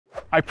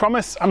I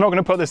promise I'm not going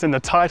to put this in the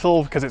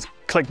title because it's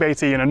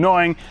clickbaity and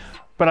annoying,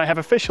 but I have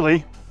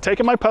officially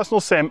taken my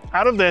personal SIM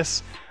out of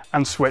this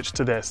and switched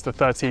to this, the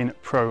 13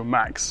 Pro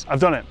Max.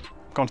 I've done it,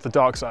 gone to the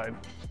dark side.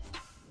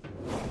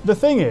 The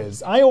thing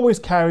is, I always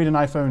carried an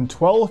iPhone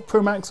 12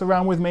 Pro Max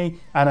around with me,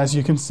 and as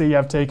you can see,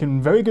 I've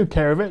taken very good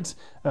care of it.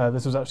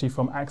 This was actually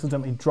from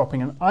accidentally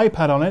dropping an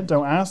iPad on it,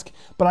 don't ask,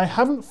 but I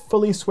haven't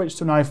fully switched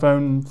to an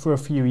iPhone for a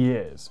few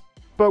years.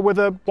 But with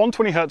a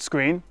 120Hz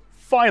screen,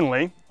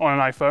 finally, on an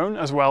iPhone,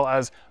 as well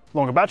as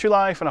longer battery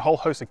life and a whole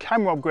host of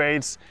camera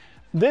upgrades,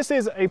 this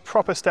is a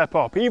proper step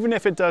up, even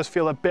if it does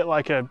feel a bit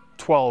like a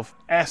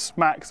 12S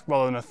Max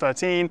rather than a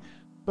 13.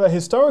 But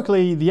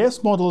historically, the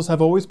S models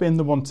have always been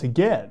the one to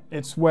get.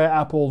 It's where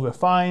Apple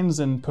refines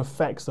and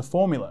perfects the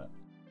formula.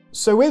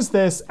 So is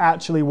this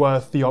actually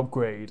worth the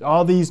upgrade?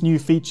 Are these new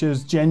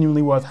features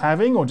genuinely worth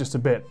having, or just a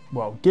bit,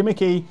 well,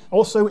 gimmicky?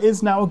 Also,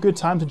 is now a good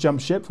time to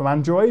jump ship from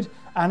Android?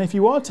 And if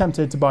you are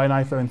tempted to buy an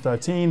iPhone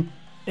 13,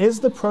 is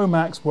the Pro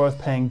Max worth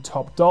paying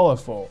top dollar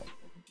for?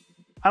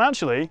 And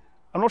actually,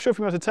 I'm not sure if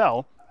you're able to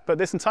tell, but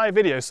this entire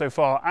video so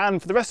far,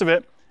 and for the rest of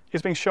it,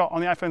 is being shot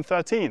on the iPhone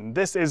 13.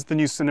 This is the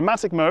new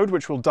cinematic mode,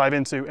 which we'll dive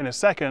into in a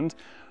second,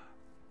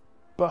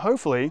 but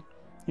hopefully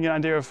you get an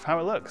idea of how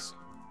it looks.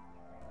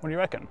 What do you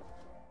reckon?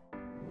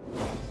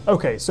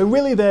 Okay, so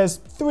really there's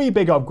three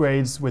big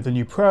upgrades with the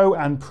new Pro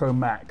and Pro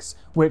Max,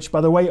 which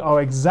by the way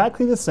are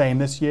exactly the same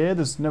this year.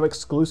 There's no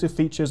exclusive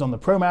features on the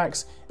Pro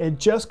Max. It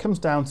just comes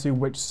down to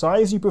which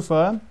size you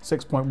prefer,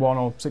 6.1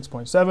 or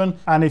 6.7,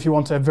 and if you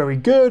want a very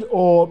good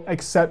or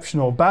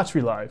exceptional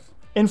battery life.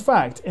 In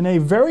fact, in a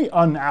very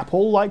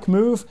un-Apple-like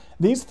move,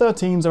 these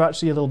 13s are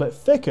actually a little bit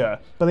thicker,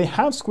 but they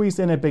have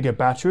squeezed in a bigger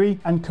battery,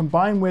 and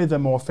combined with a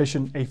more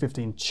efficient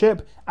A15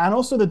 chip, and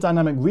also the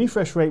dynamic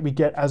refresh rate we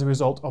get as a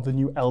result of the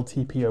new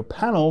LTPO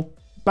panel,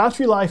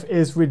 battery life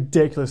is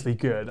ridiculously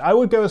good. I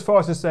would go as far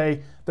as to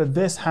say that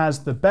this has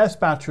the best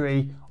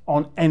battery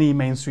on any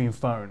mainstream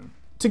phone.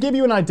 To give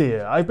you an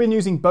idea, I've been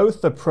using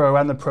both the Pro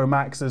and the Pro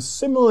Max as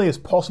similarly as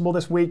possible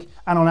this week,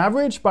 and on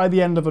average, by the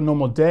end of a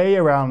normal day,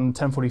 around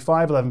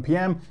 10:45, 11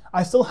 p.m,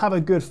 I still have a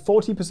good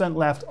 40%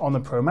 left on the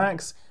Pro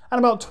Max and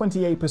about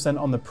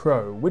 28% on the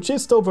Pro, which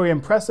is still very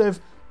impressive,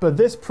 but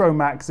this Pro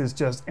Max is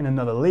just in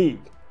another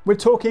league. We're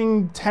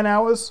talking 10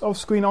 hours of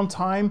screen on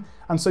time,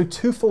 and so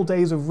 2 full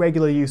days of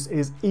regular use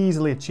is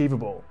easily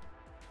achievable.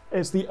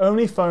 It's the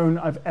only phone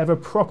I've ever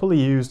properly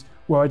used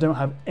where I don't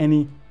have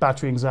any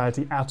battery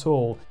anxiety at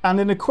all. And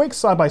in a quick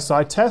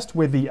side-by-side test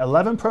with the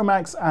 11 Pro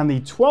Max and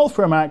the 12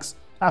 Pro Max,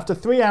 after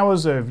 3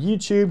 hours of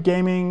YouTube,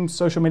 gaming,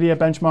 social media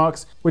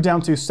benchmarks, we're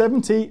down to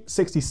 70,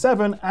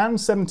 67, and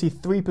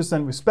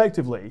 73%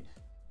 respectively.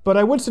 But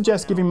I would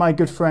suggest giving my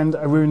good friend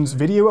Arun's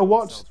video a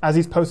watch, as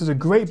he's posted a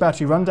great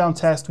battery rundown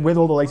test with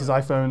all the latest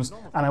iPhones,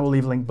 and I will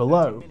leave a link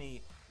below.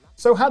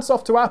 So hats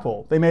off to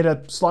Apple. They made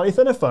a slightly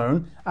thinner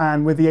phone,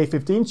 and with the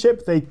A15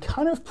 chip, they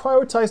kind of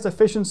prioritized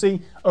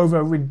efficiency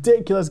over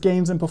ridiculous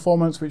gains in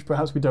performance, which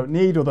perhaps we don't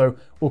need, although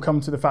we'll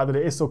come to the fact that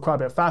it is still quite a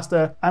bit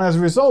faster. And as a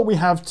result, we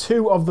have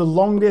 2 of the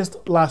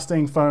longest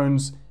lasting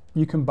phones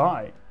you can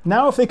buy.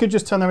 Now if they could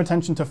just turn their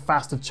attention to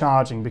faster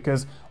charging,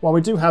 because while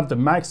we do have the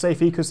MagSafe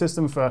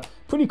ecosystem for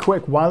pretty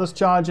quick wireless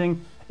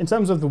charging, in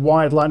terms of the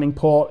wired lightning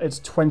port, it's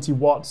 20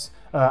 watts.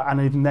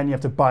 And even then you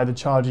have to buy the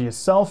charger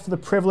yourself for the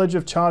privilege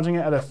of charging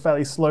it at a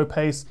fairly slow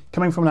pace.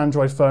 Coming from an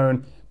Android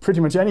phone, pretty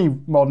much any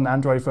modern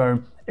Android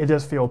phone, it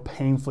does feel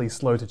painfully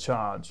slow to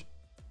charge.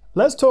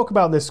 Let's talk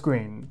about this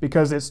screen,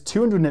 because it's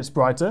 200 nits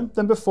brighter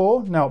than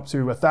before, now up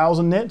to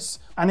 1000 nits,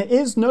 and it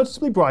is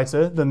noticeably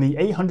brighter than the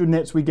 800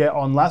 nits we get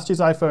on last year's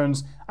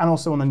iPhones and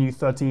also on the new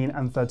 13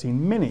 and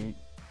 13 mini.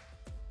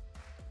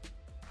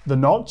 The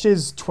notch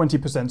is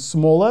 20%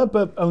 smaller,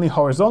 but only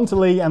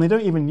horizontally, and they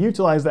don't even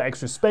utilize that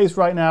extra space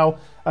right now.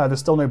 There's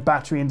still no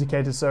battery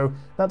indicator, so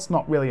that's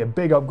not really a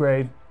big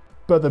upgrade.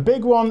 But the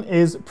big one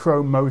is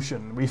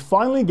ProMotion. We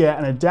finally get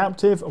an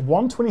adaptive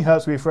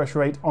 120Hz refresh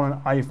rate on an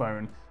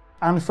iPhone.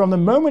 And from the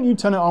moment you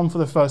turn it on for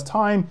the first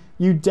time,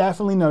 you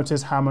definitely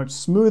notice how much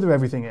smoother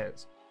everything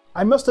is.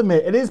 I must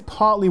admit, it is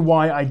partly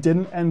why I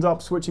didn't end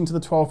up switching to the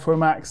 12 Pro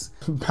Max.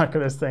 Back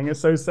of this thing,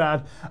 it's so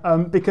sad.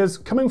 Because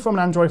coming from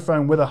an Android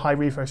phone with a high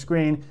refresh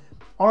screen,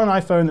 on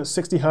an iPhone that's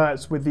 60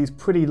 Hz with these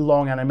pretty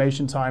long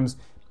animation times,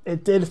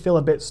 it did feel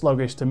a bit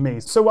sluggish to me.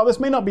 So while this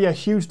may not be a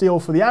huge deal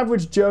for the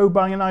average Joe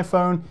buying an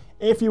iPhone,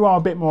 if you are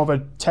a bit more of a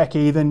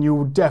techie, then you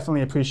will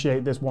definitely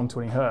appreciate this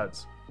 120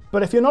 Hz.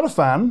 But if you're not a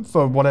fan,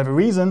 for whatever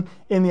reason,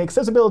 in the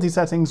accessibility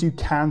settings you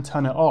can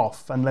turn it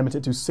off and limit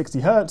it to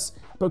 60 Hz,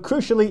 but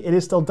crucially it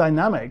is still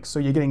dynamic, so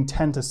you're getting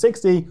 10 to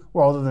 60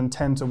 rather than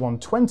 10 to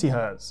 120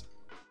 Hz.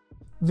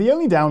 The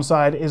only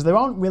downside is there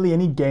aren't really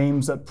any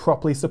games that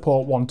properly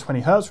support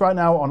 120 Hz right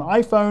now on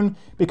iPhone,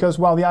 because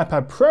while the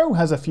iPad Pro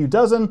has a few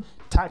dozen,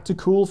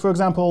 Tactical for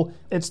example,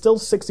 it's still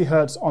 60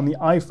 Hz on the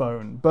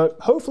iPhone, but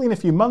hopefully in a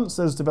few months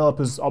as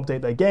developers update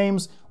their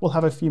games, we'll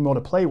have a few more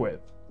to play with.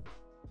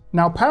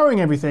 Now,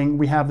 powering everything,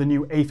 we have the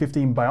new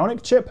A15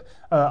 Bionic chip,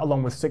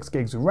 along with 6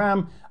 gigs of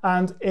RAM,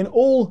 and in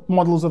all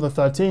models of the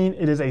 13,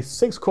 it is a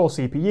 6-core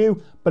CPU,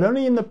 but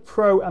only in the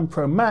Pro and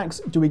Pro Max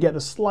do we get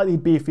the slightly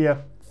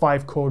beefier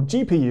 5-core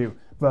GPU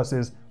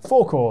versus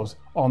 4 cores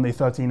on the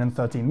 13 and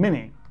 13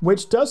 mini,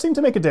 which does seem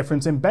to make a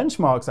difference in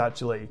benchmarks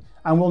actually,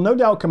 and will no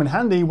doubt come in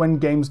handy when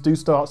games do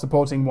start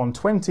supporting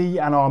 120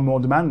 and are more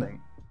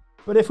demanding.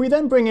 But if we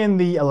then bring in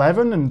the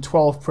 11 and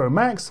 12 Pro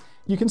Max,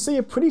 you can see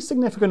a pretty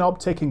significant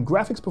uptick in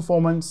graphics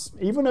performance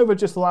even over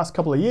just the last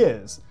couple of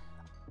years.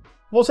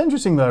 What's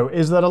interesting though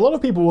is that a lot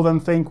of people will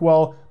then think,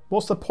 well,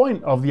 what's the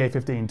point of the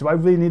A15? Do I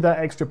really need that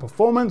extra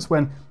performance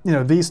when,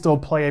 these still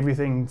play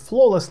everything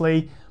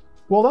flawlessly?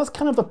 Well, that's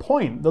kind of the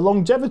point, the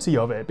longevity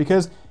of it,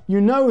 because you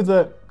know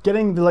that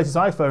getting the latest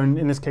iPhone,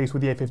 in this case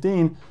with the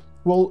A15,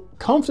 will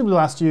comfortably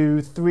last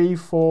you 3,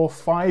 4,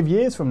 5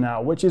 years from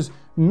now, which is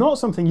not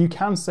something you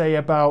can say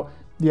about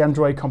the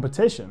Android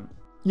competition.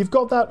 You've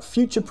got that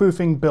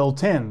future-proofing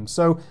built in,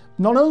 so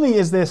not only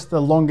is this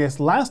the longest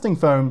lasting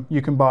phone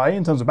you can buy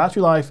in terms of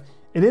battery life,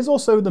 it is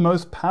also the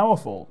most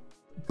powerful.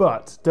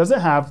 But does it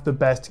have the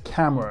best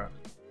camera?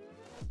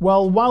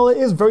 Well, while it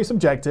is very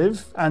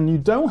subjective, and you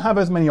don't have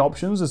as many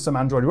options as some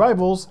Android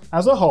rivals,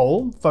 as a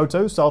whole,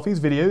 photos, selfies,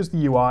 videos,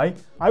 the UI,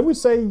 I would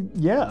say,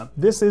 yeah,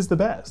 this is the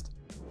best.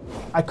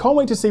 I can't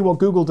wait to see what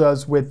Google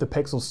does with the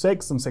Pixel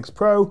 6 and 6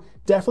 Pro.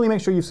 Definitely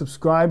make sure you've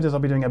subscribed, as I'll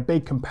be doing a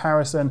big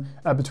comparison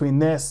between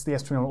this, the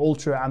S21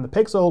 Ultra, and the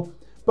Pixel.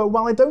 But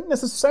while I don't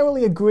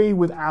necessarily agree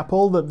with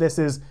Apple that this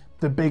is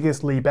the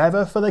biggest leap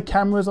ever for the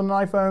cameras on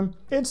an iPhone,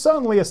 it's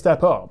certainly a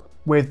step up,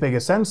 with bigger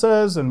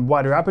sensors and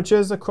wider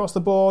apertures across the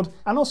board,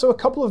 and also a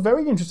couple of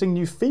very interesting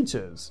new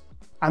features.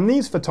 And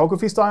these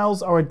photography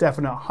styles are a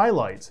definite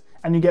highlight,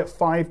 and you get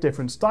 5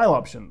 different style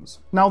options.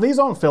 Now, these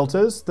aren't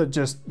filters that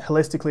just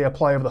holistically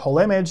apply over the whole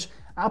image.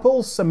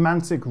 Apple's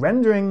semantic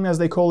rendering, as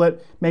they call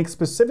it, makes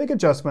specific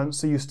adjustments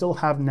so you still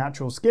have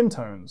natural skin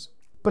tones.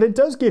 But it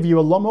does give you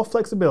a lot more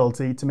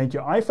flexibility to make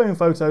your iPhone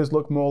photos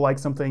look more like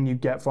something you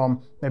get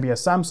from maybe a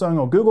Samsung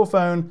or Google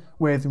phone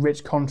with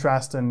rich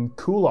contrast and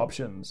cool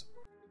options.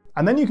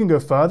 And then you can go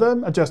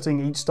further,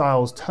 adjusting each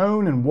style's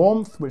tone and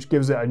warmth, which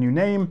gives it a new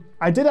name.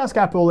 I did ask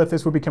Apple if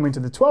this would be coming to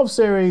the 12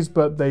 series,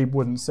 but they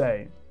wouldn't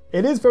say.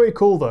 It is very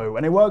cool though,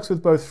 and it works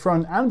with both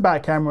front and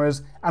back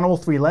cameras and all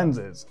 3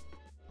 lenses.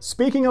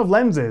 Speaking of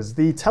lenses,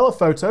 the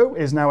telephoto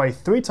is now a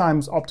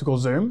 3x optical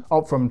zoom,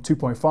 up from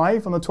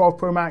 2.5 on the 12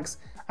 Pro Max,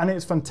 and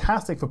it's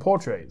fantastic for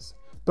portraits.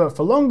 But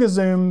for longer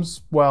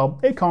zooms, well,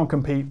 it can't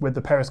compete with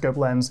the periscope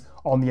lens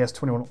on the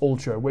S21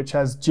 Ultra, which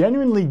has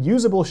genuinely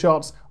usable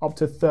shots up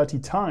to 30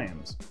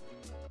 times.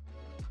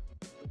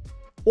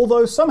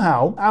 Although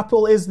somehow,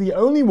 Apple is the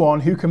only one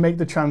who can make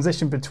the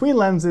transition between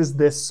lenses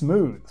this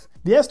smooth.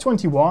 The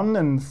S21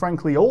 and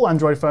frankly all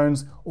Android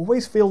phones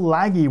always feel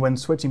laggy when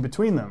switching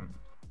between them.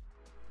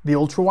 The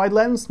ultra-wide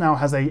lens now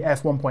has a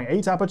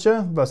f1.8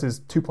 aperture versus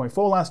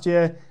 2.4 last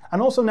year,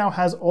 and also now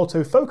has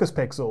autofocus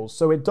pixels,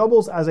 so it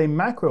doubles as a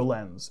macro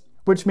lens,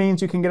 which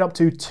means you can get up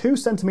to 2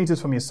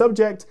 centimeters from your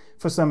subject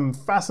for some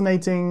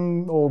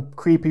fascinating or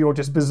creepy or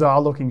just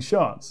bizarre looking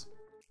shots.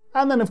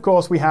 And then of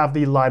course we have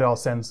the LiDAR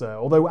sensor,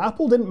 although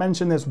Apple didn't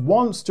mention this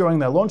once during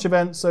their launch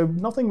event, so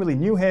nothing really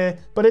new here,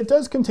 but it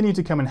does continue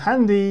to come in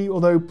handy,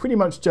 although pretty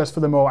much just for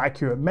the more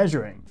accurate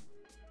measuring.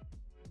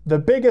 The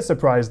biggest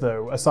surprise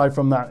though, aside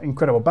from that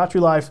incredible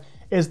battery life,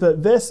 is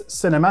that this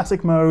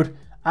cinematic mode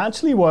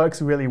actually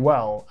works really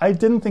well. I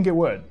didn't think it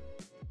would.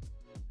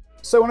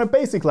 So on a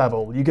basic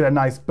level, you get a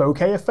nice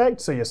bokeh effect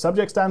so your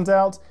subject stands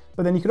out,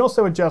 but then you can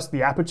also adjust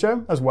the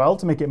aperture as well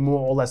to make it more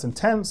or less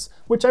intense,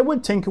 which I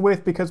would tinker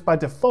with because by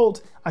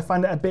default, I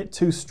find it a bit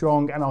too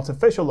strong and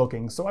artificial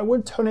looking, so I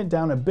would tone it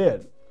down a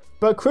bit.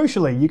 But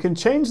crucially, you can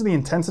change the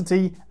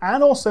intensity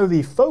and also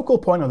the focal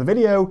point of the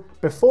video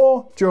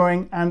before,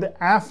 during, and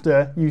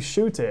after you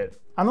shoot it.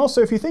 And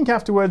also, if you think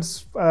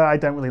afterwards, I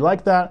don't really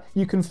like that,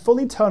 you can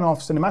fully turn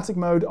off cinematic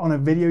mode on a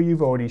video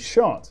you've already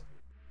shot.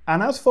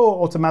 And as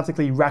for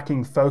automatically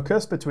racking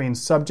focus between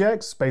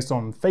subjects based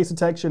on face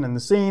detection and the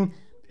scene,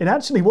 it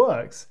actually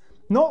works.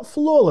 Not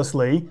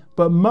flawlessly,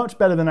 but much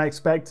better than I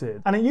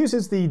expected. And it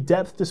uses the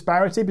depth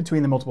disparity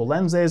between the multiple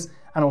lenses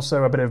and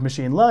also a bit of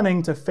machine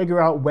learning to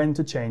figure out when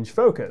to change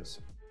focus.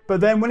 But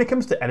then when it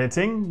comes to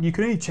editing, you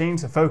can only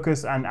change the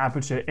focus and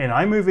aperture in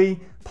iMovie,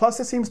 plus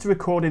it seems to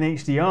record in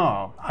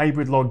HDR,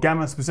 hybrid log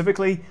gamma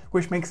specifically,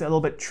 which makes it a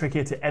little bit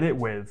trickier to edit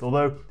with,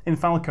 although in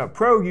Final Cut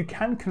Pro you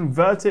can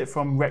convert it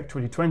from Rec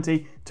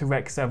 2020 to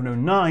Rec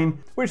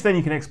 709, which then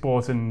you can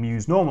export and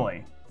use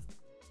normally.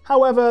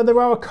 However, there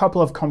are a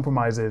couple of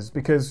compromises,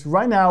 because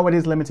right now it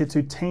is limited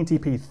to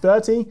 1080p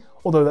 30,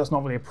 although that's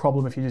not really a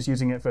problem if you're just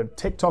using it for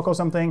TikTok or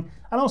something,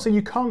 and also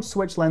you can't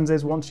switch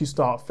lenses once you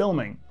start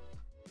filming.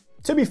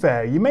 To be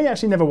fair, you may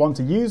actually never want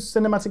to use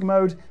cinematic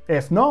mode.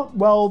 If not,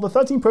 well, the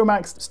 13 Pro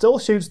Max still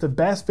shoots the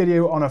best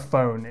video on a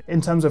phone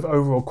in terms of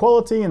overall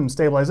quality and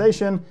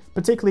stabilization,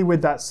 particularly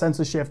with that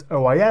sensor shift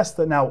OIS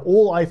that now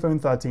all iPhone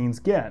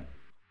 13s get.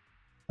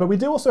 But we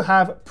do also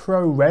have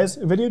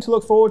ProRes video to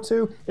look forward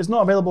to. It's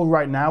not available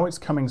right now, it's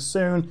coming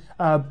soon.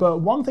 But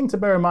one thing to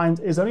bear in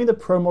mind is only the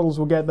Pro models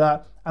will get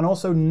that, and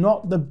also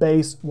not the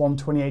base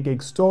 128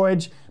 gig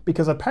storage,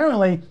 because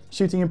apparently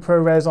shooting in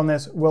ProRes on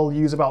this will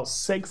use about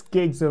 6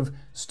 gigs of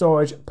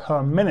storage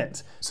per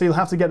minute. So you'll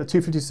have to get the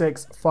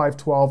 256,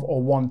 512,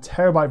 or 1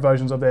 terabyte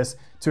versions of this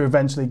to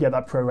eventually get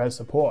that ProRes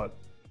support.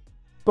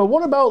 But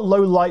what about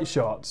low light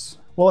shots?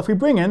 Well, if we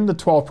bring in the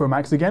 12 Pro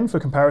Max again for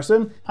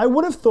comparison, I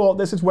would have thought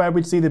this is where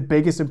we'd see the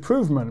biggest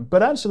improvement,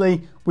 but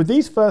actually, with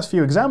these first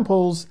few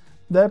examples,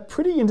 they're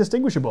pretty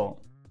indistinguishable.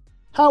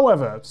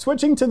 However,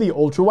 switching to the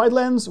ultra-wide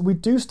lens, we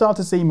do start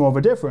to see more of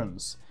a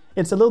difference.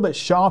 It's a little bit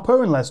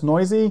sharper and less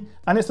noisy,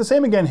 and it's the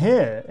same again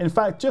here. In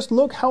fact, just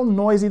look how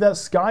noisy that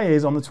sky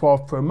is on the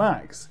 12 Pro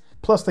Max.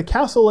 Plus the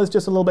castle is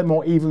just a little bit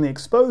more evenly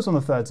exposed on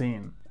the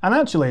 13. And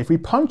actually, if we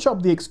punch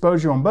up the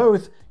exposure on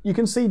both, you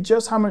can see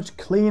just how much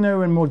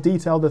cleaner and more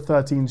detailed the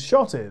 13's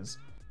shot is.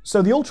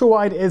 So the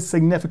ultra-wide is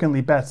significantly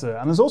better,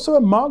 and there's also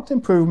a marked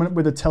improvement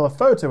with the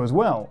telephoto as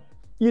well.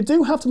 You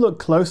do have to look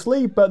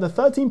closely, but the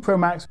 13 Pro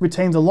Max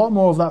retains a lot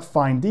more of that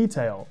fine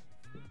detail.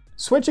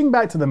 Switching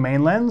back to the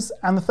main lens,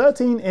 and the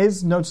 13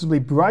 is noticeably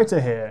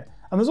brighter here,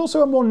 and there's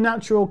also a more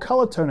natural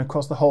color tone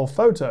across the whole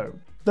photo.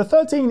 The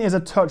 13 is a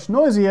touch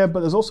noisier, but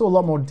there's also a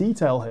lot more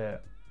detail here.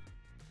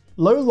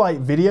 Low light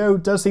video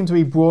does seem to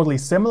be broadly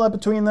similar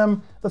between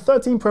them. The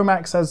 13 Pro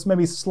Max has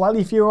maybe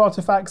slightly fewer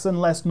artifacts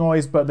and less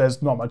noise, but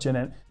there's not much in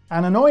it.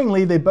 And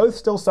annoyingly, they both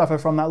still suffer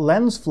from that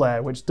lens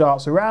flare, which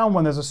darts around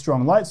when there's a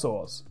strong light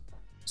source.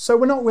 So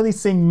we're not really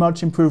seeing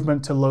much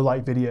improvement to low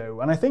light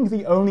video, and I think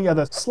the only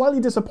other slightly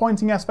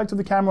disappointing aspect of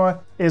the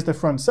camera is the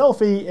front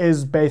selfie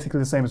is basically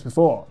the same as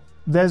before.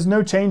 There's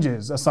no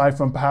changes, aside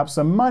from perhaps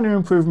some minor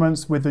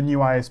improvements with the new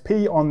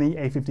ISP on the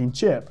A15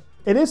 chip.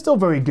 It is still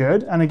very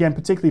good, and again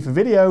particularly for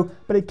video,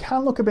 but it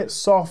can look a bit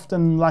soft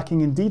and lacking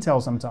in detail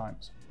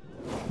sometimes.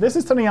 This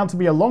is turning out to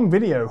be a long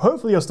video,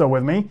 hopefully you're still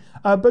with me,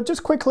 but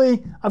just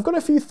quickly, I've got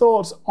a few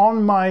thoughts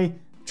on my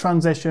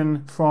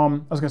transition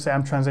from, I was going to say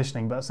I'm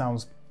transitioning, but that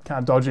sounds kind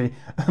of dodgy,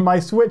 my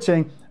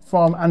switching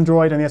from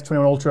Android and the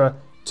S21 Ultra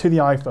to the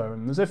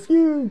iPhone. There's a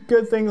few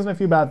good things and a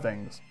few bad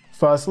things.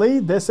 Firstly,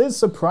 this is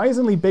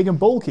surprisingly big and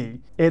bulky.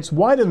 It's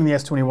wider than the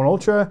S21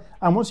 Ultra,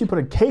 and once you put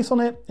a case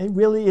on it, it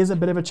really is a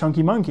bit of a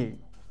chunky monkey.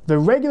 The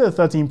regular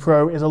 13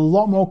 Pro is a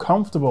lot more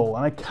comfortable,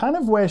 and I kind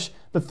of wish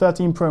the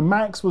 13 Pro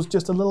Max was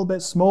just a little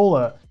bit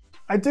smaller.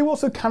 I do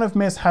also kind of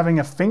miss having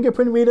a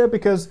fingerprint reader,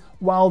 because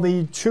while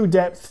the true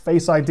depth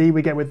Face ID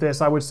we get with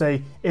this I would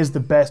say is the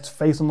best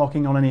face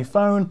unlocking on any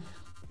phone,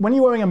 when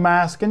you're wearing a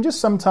mask and just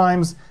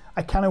sometimes,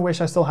 I kind of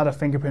wish I still had a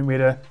fingerprint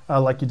reader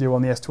like you do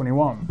on the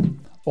S21.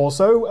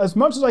 Also, as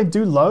much as I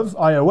do love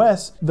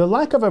iOS, the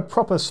lack of a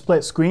proper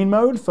split screen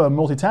mode for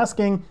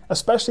multitasking,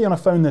 especially on a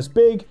phone this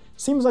big,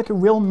 seems like a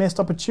real missed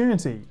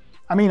opportunity.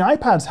 I mean,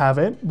 iPads have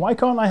it, why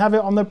can't I have it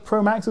on the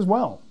Pro Max as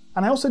well?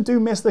 And I also do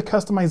miss the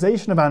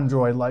customization of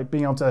Android, like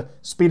being able to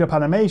speed up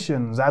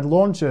animations, add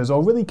launchers,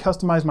 or really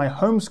customize my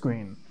home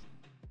screen.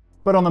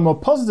 But on the more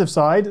positive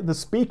side, the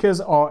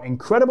speakers are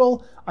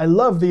incredible. I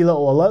love the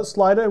little alert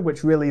slider,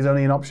 which really is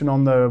only an option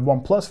on the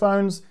OnePlus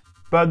phones.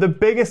 But the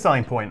biggest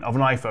selling point of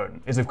an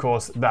iPhone is of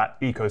course that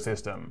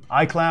ecosystem.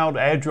 iCloud,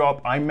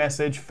 AirDrop,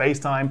 iMessage,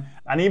 FaceTime,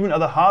 and even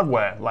other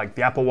hardware like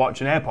the Apple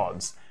Watch and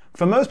AirPods.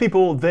 For most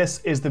people, this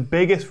is the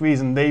biggest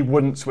reason they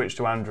wouldn't switch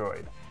to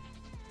Android.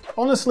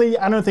 Honestly,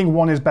 I don't think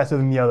one is better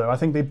than the other. I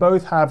think they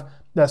both have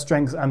their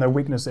strengths and their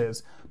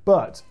weaknesses.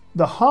 But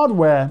the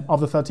hardware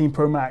of the 13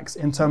 Pro Max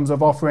in terms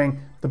of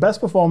offering the best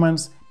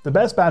performance, the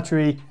best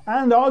battery,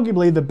 and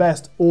arguably the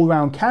best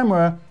all-round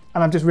camera,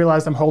 and I've just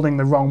realized I'm holding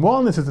the wrong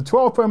one. This is the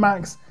 12 Pro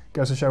Max,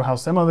 goes to show how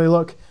similar they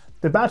look.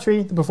 The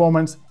battery, the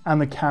performance, and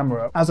the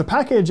camera. As a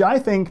package, I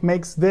think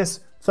makes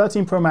this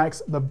 13 Pro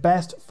Max the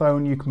best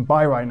phone you can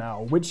buy right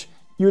now, which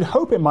you'd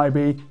hope it might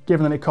be,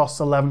 given that it costs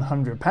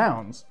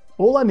 £1,100.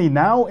 All I need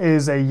now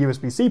is a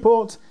USB-C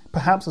port,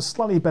 perhaps a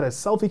slightly better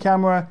selfie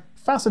camera,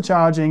 faster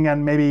charging,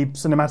 and maybe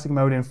cinematic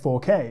mode in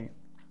 4K.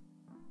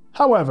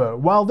 However,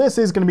 while this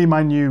is going to be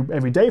my new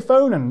everyday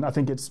phone, and I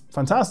think it's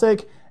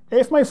fantastic,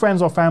 if my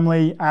friends or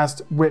family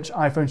asked which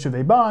iPhone should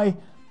they buy,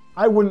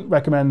 I wouldn't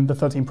recommend the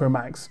 13 Pro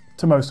Max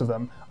to most of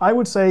them. I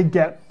would say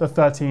get the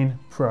 13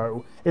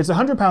 Pro. It's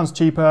 £100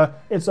 cheaper,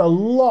 it's a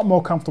lot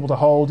more comfortable to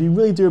hold, you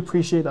really do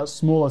appreciate that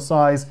smaller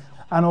size,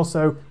 and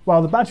also,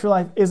 while the battery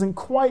life isn't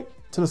quite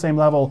to the same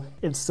level,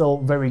 it's still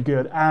very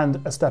good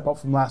and a step up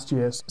from last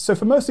year's. So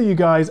for most of you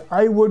guys,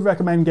 I would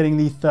recommend getting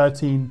the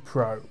 13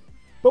 Pro.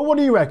 But what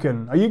do you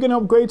reckon? Are you going to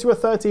upgrade to a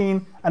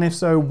 13? And if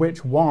so,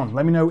 which one?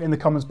 Let me know in the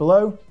comments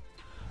below.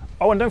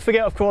 Oh, and don't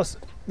forget, of course,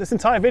 this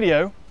entire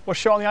video was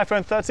shot on the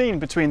iPhone 13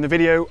 between the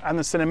video and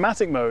the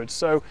cinematic mode.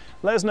 So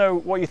let us know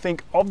what you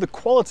think of the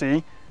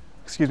quality,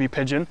 excuse me,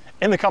 pigeon,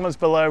 in the comments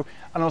below,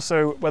 and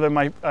also whether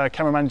my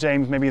cameraman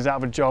James maybe is out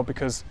of a job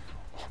because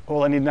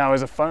all I need now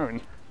is a phone.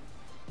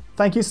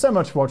 Thank you so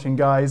much for watching,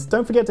 guys.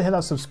 Don't forget to hit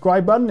that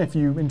subscribe button if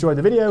you enjoyed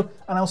the video,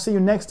 and I'll see you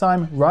next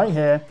time right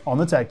here on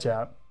the Tech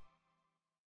Chat.